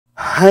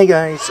Hi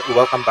guys,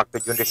 welcome back to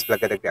Junrys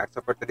vlog at reaction.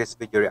 For today's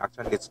video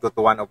reaction, let's go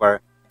to one of our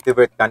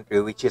favorite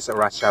country, which is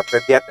Russia.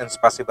 Привет and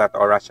spasibo to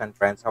our Russian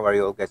friends. How are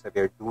you all guys? If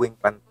you're doing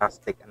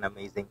fantastic and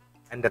amazing.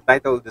 And the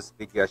title of this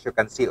video, as you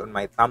can see on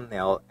my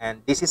thumbnail,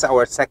 and this is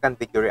our second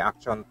video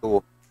reaction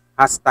to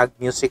hashtag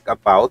music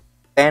about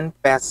 10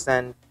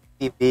 peasant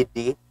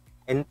TBD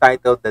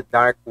entitled The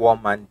Dark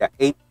Woman, the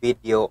 8th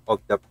video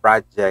of the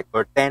project,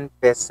 or 10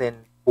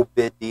 peasant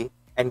TBD.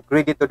 And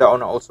credit to the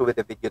owner also with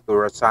the video to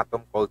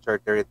Rosatom Culture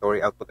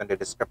Territory. I'll put in the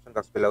description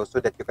box below so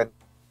that you can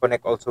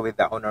connect also with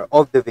the owner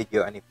of the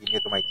video. And if you're new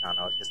to my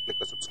channel, just click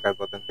the subscribe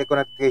button, click on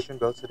notification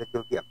bell so that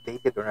you'll be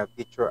updated on our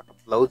future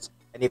uploads.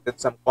 And if you have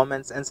some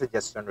comments and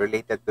suggestions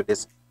related to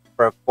this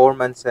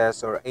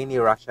performances or any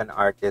Russian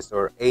artist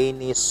or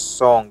any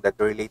song that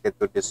related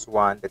to this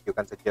one that you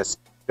can suggest,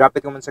 drop it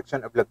in the comment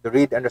section. I'd love to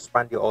read and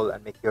respond to you all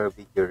and make your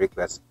video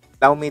requests.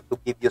 Allow me to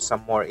give you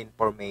some more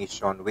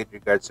information with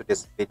regards to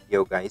this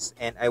video, guys,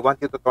 and I want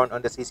you to turn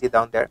on the CC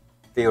down there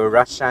to your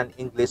Russian,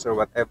 English, or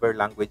whatever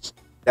language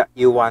that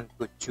you want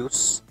to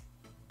choose.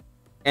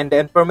 And the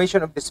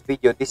information of this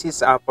video, this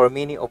is for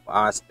many of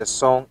us, the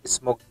song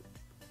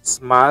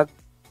Smuglyanka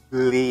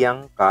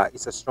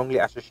is strongly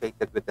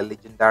associated with the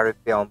legendary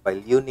film by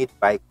Leonid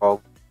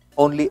Bykov,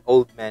 Only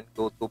Old Men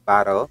Go to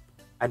Battle,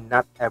 and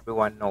not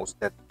everyone knows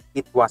that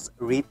it was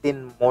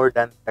written more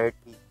than 30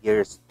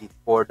 years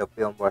before the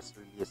film was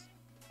released.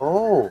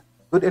 Oh,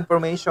 good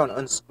information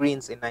on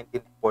screens in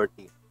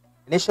 1940.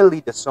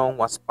 Initially, the song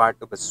was part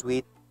of a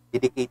suite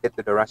dedicated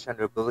to the Russian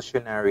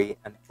revolutionary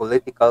and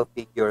political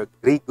figure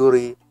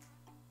Grigory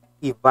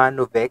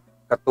Ivanovich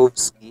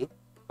Katovsky,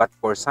 but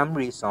for some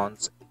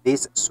reasons,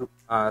 this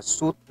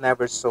suit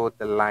never saw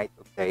the light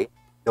of day.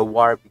 The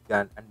war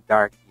began and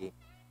darkly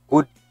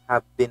could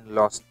have been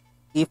lost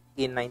if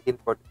in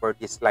 1944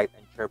 this light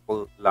and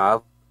cheerful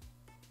love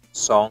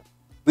song,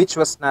 which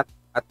was not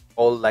at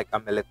all like a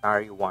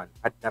military one,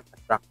 had not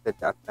attracted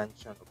the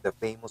attention of the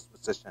famous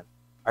musician,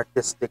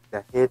 artistic,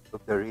 the head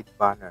of the Red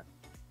Banner.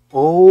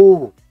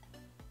 Oh,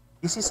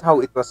 this is how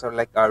it was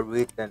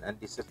written, and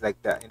this is like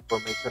the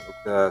information of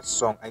the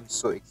song. I'm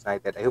so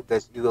excited. I hope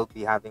guys you will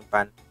be having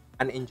fun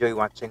and enjoy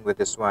watching with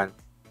this one.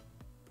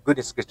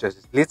 Goodness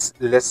gracious, let's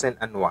listen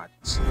and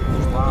watch.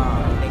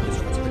 Wow.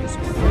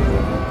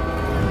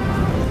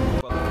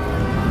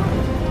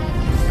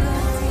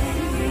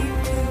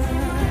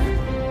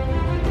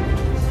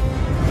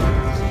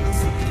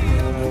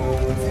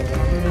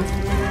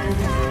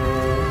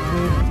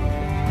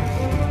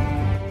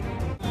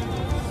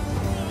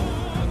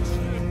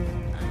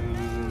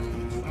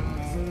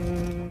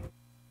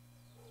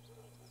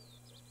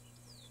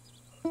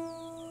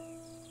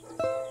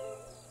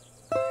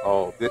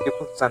 Oh,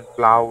 beautiful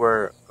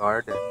sunflower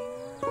garden.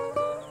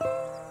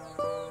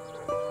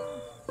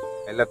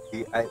 I love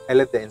the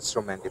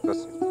instrument. It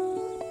was.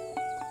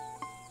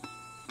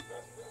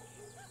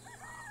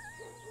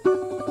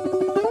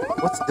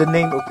 What's the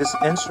name of this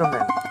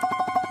instrument?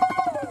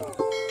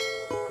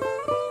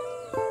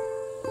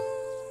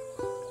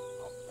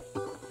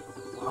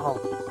 Wow,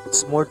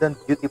 it's more than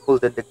beautiful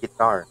than the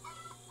guitar.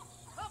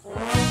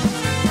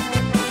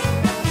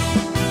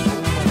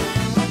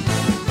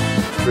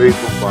 Very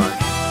good.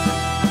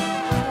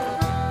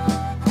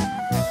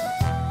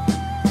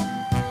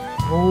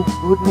 Oh,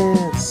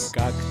 goodness.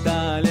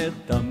 Как-то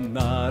летом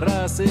на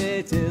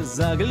рассвете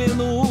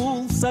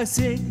заглянул в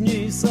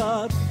соседний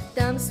сад.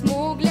 Там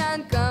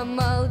смуглянка,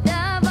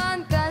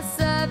 молдаванка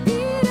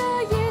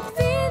собирает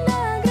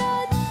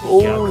виноград.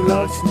 Я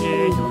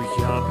краснею,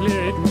 я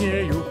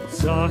бледнею,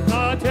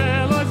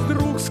 захотелось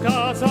вдруг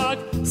сказать: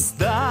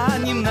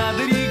 станем над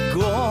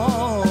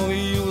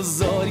рекою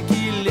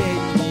зорьки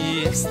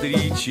летние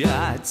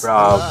встречать.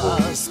 Браво,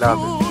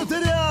 love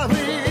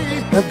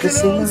the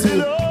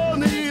scenery.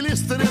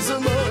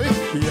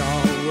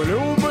 Я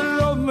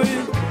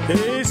влюбленный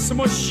и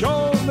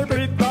смущенный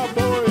пред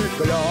тобой.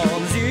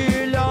 Клен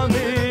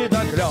зеленый,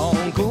 да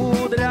клен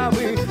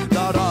кудрявый,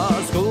 да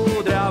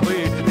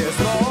раскудрявый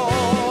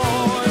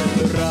лесной.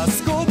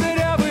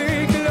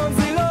 Раскудрявый, клен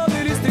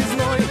зеленый, лист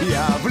резной.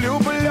 Я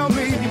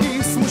влюбленный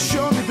и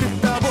смущенный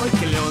пред тобой.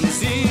 Клен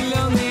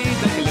зеленый,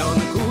 да клен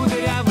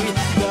кудрявый,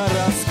 да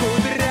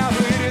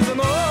раскудрявый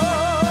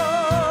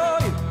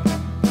резной.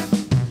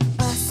 А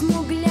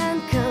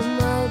смуглянка,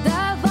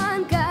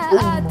 молдаванка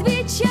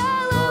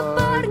отвечала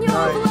парню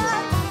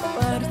Влад: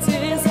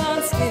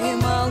 партизанский,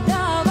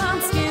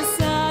 молдаванский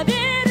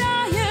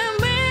собираем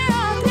мы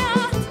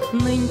отряд.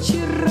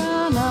 Нынче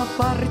рано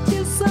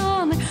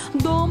партизаны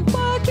дом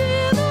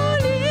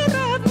покинули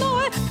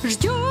родной.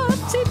 Ждет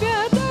тебя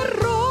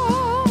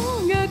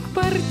дорога к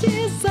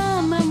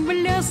партизанам в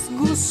лес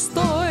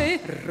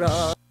густой.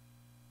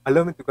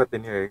 Allow me to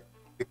continue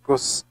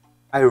because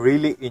I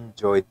really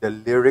enjoyed the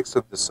lyrics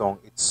of the song.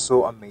 It's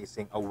so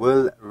amazing, a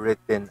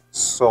well-written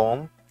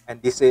song,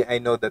 and I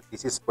know that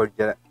this is for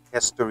the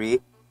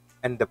history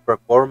and the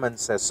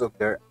performances of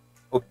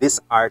these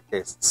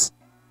artists.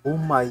 Oh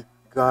my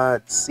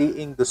God,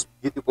 seeing this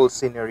beautiful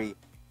scenery,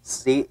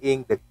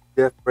 seeing the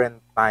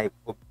different type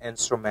of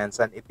instruments,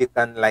 and if you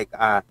can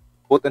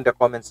put in the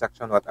comment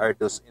section what are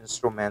those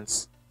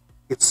instruments.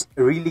 It's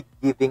really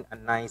giving a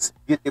nice,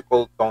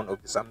 beautiful tone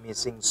of this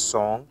amazing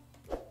song.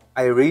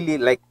 I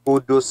really like,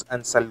 kudos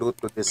and salute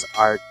to this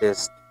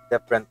artist,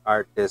 different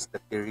artists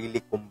that they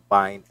really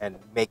combine and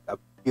make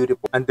a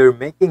beautiful. And they're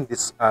making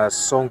this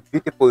song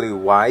beautifully.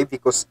 Why?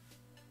 Because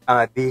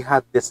they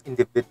have this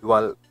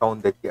individual tone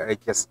that they are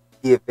just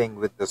giving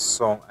with the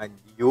song, and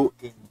you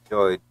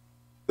enjoyed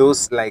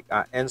those like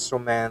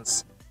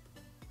instruments,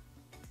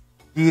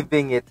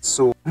 giving it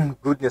so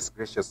goodness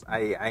gracious.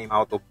 I'm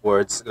out of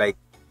words, like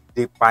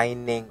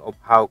defining of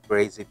how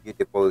crazy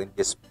beautiful in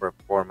this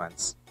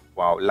performance.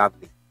 Wow,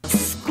 lovely.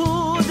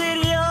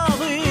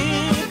 Кудрявый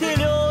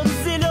клен,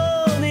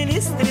 зеленый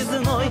лист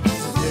резной.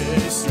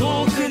 Здесь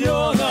у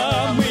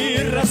клена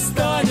мы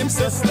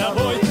расстанемся с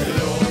тобой.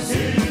 Клен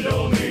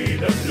зеленый,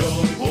 да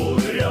клен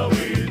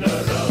кудрявый, да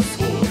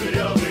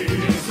раскудрявый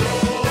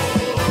резной.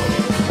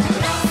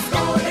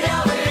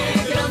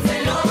 Раскудрявый клен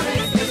зеленый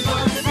лист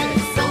резной.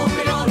 Здесь у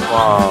клена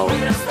мы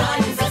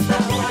расстанемся с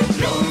тобой.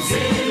 Клен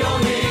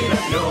зеленый, да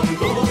клен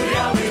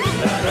кудрявый,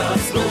 да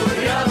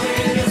раскудрявый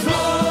резной.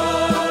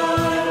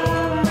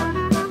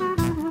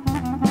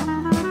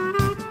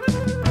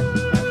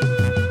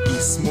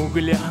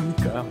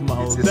 Смуглянка,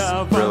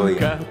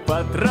 молдаванка,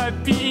 по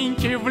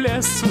тропинке в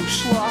лес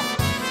ушла.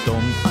 В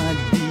том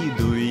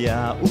обиду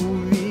я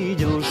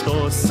увидел,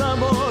 что с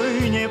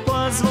собой не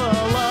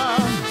позвала.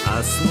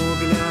 О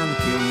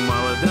смуглянке,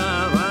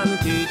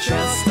 молдаванке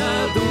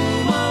часто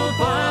думал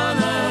по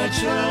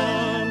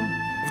ночам.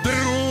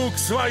 Вдруг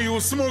свою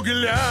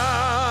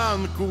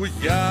смуглянку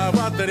я в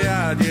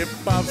отряде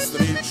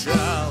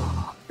повстречал.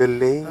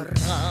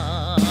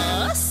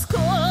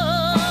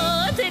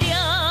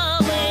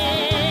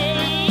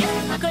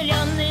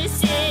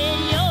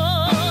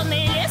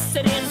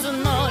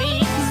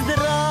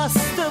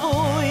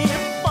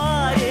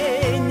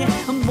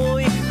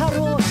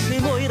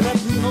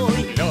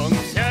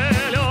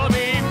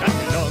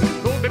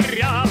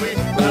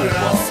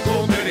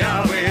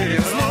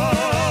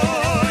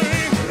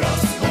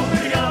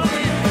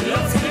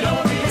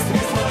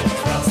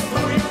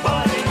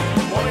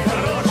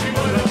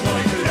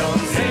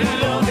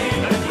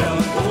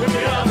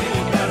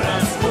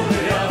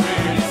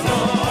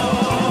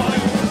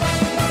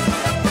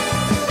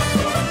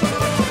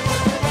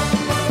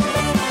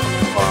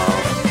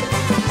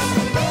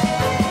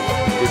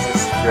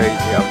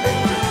 Crazy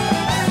amazing.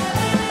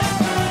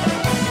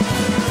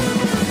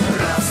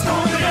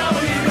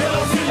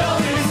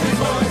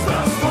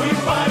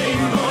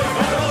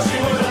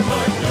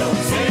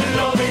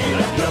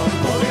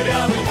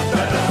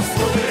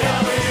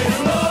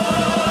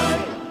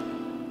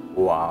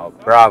 Wow,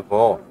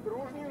 bravo.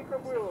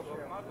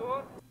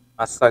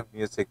 Asag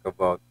music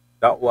about.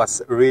 That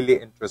was really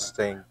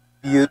interesting,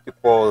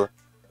 beautiful,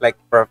 like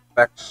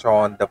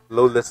perfection, the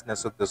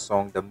flawlessness of the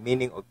song, the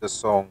meaning of the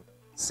song,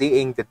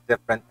 seeing the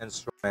different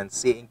instruments,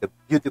 seeing the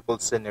beautiful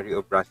scenery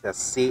of Russia,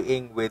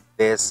 seeing with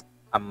this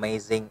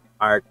amazing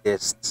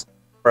artists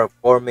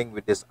performing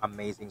with this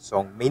amazing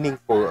song,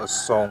 meaningful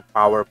song,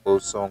 powerful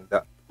song.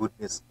 The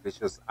goodness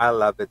gracious, I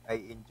love it. I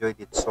enjoyed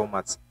it so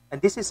much.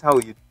 And this is how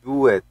you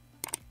do it.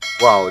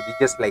 Wow, they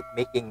just like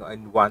making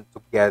in one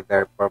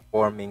together,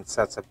 performing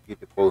such a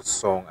beautiful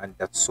song, and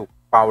that's so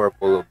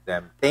powerful of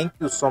them. Thank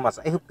you so much.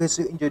 I hope guys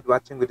you enjoyed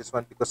watching with this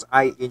one, because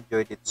I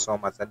enjoyed it so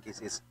much, and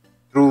this is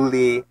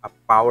truly a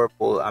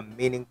powerful, a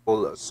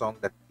meaningful song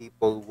that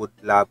people would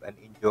love and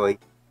enjoy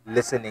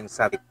listening.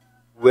 Such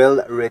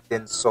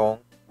well-written song,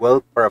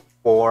 well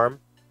performed,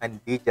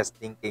 and be just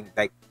thinking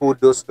like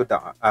kudos to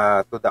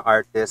the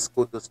artist,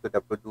 kudos to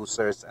the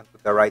producers and to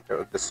the writer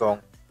of the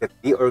song, that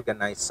they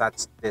organize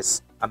such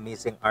this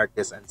amazing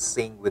artist and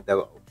sing with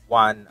the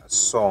one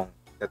song,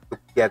 the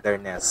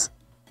togetherness.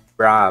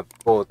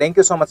 Bravo. Thank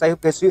you so much. I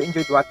hope guys you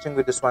enjoyed watching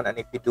with this one, and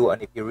if you do,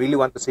 and if you really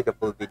want to see the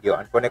full video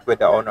and connect with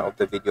the owner of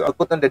the video, I'll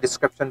put on the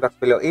description box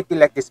below. If you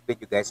like this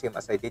video guys, same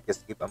as I did,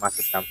 just give a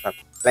massive thumbs up,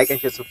 like and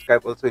share,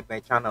 subscribe also with my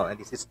channel. And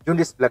this is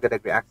Junrys Vlog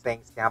at React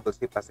saying stay humble,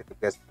 stay positive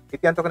guys.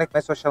 If you want to connect my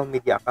social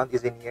media account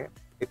is in here.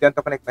 If you want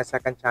to connect my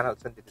second channel,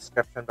 it's in the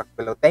description box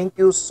below. Thank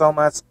you so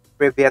much.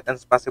 Privyet and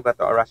SPASIBO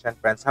to our Russian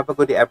friends. Have a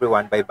good day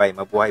everyone. Bye bye.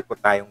 Mabuhay po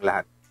tayong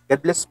lahat.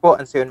 God bless po,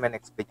 and see you in my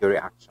next video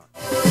reaction.